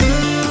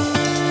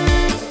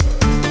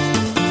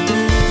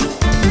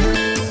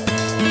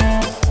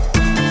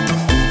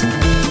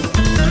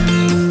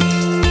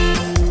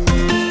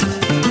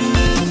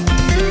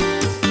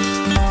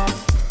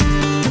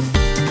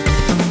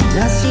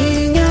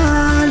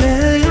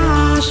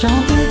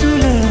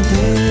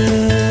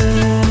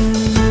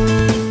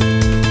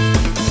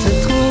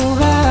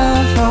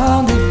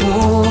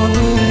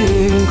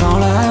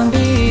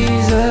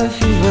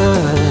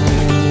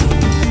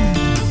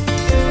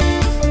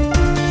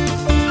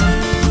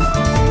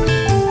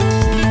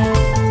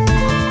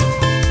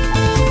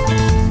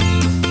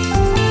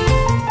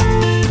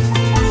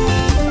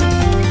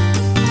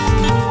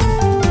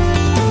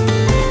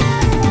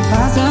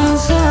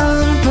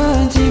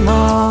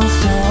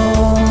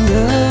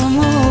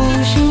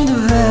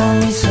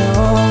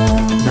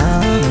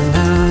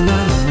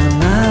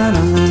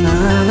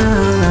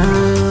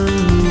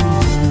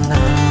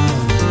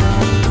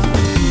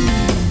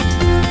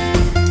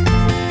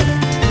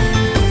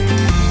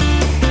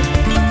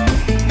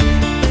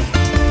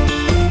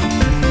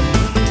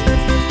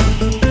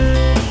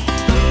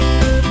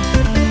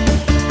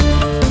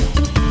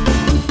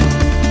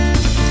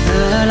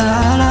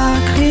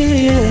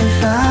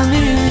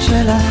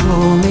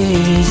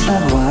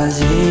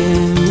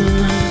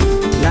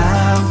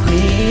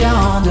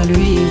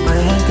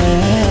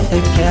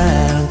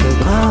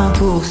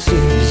pour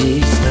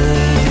subsister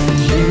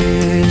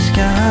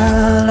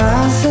jusqu'à la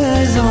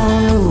saison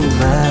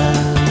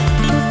nouvelle.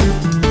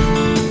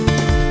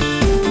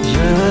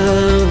 Je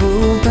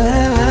vous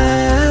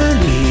paierai,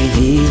 lui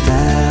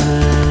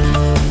dit-elle.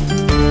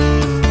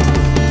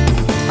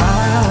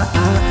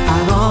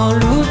 Avant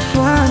l'autre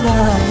fois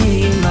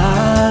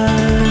d'animal,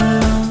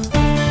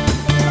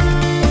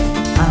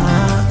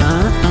 un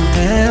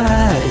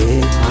intérêt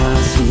est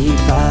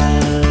principal.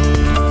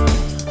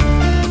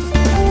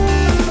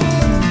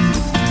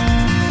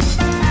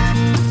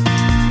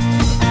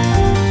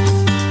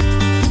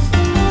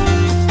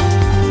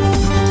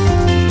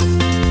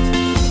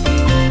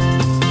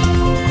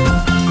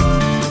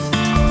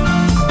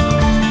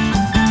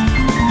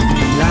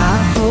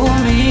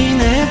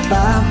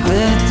 Pas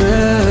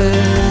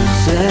prêteuse,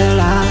 c'est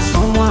là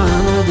son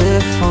moindre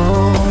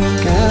défaut.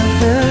 Que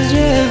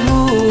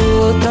faisiez-vous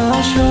autant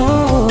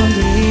chaud,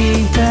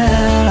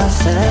 dit-elle à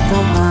cette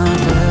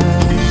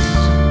emprunteuse.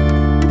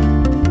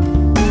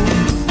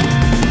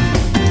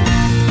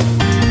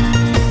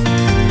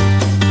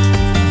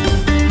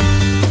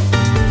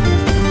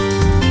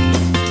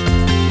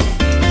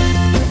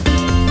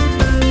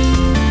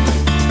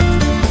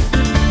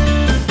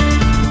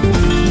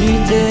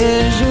 Nuit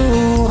et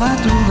jour à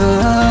tout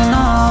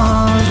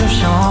venant, je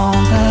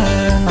chantais,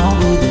 n'en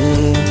vous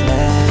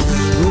déplaise.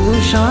 Vous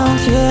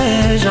chantiez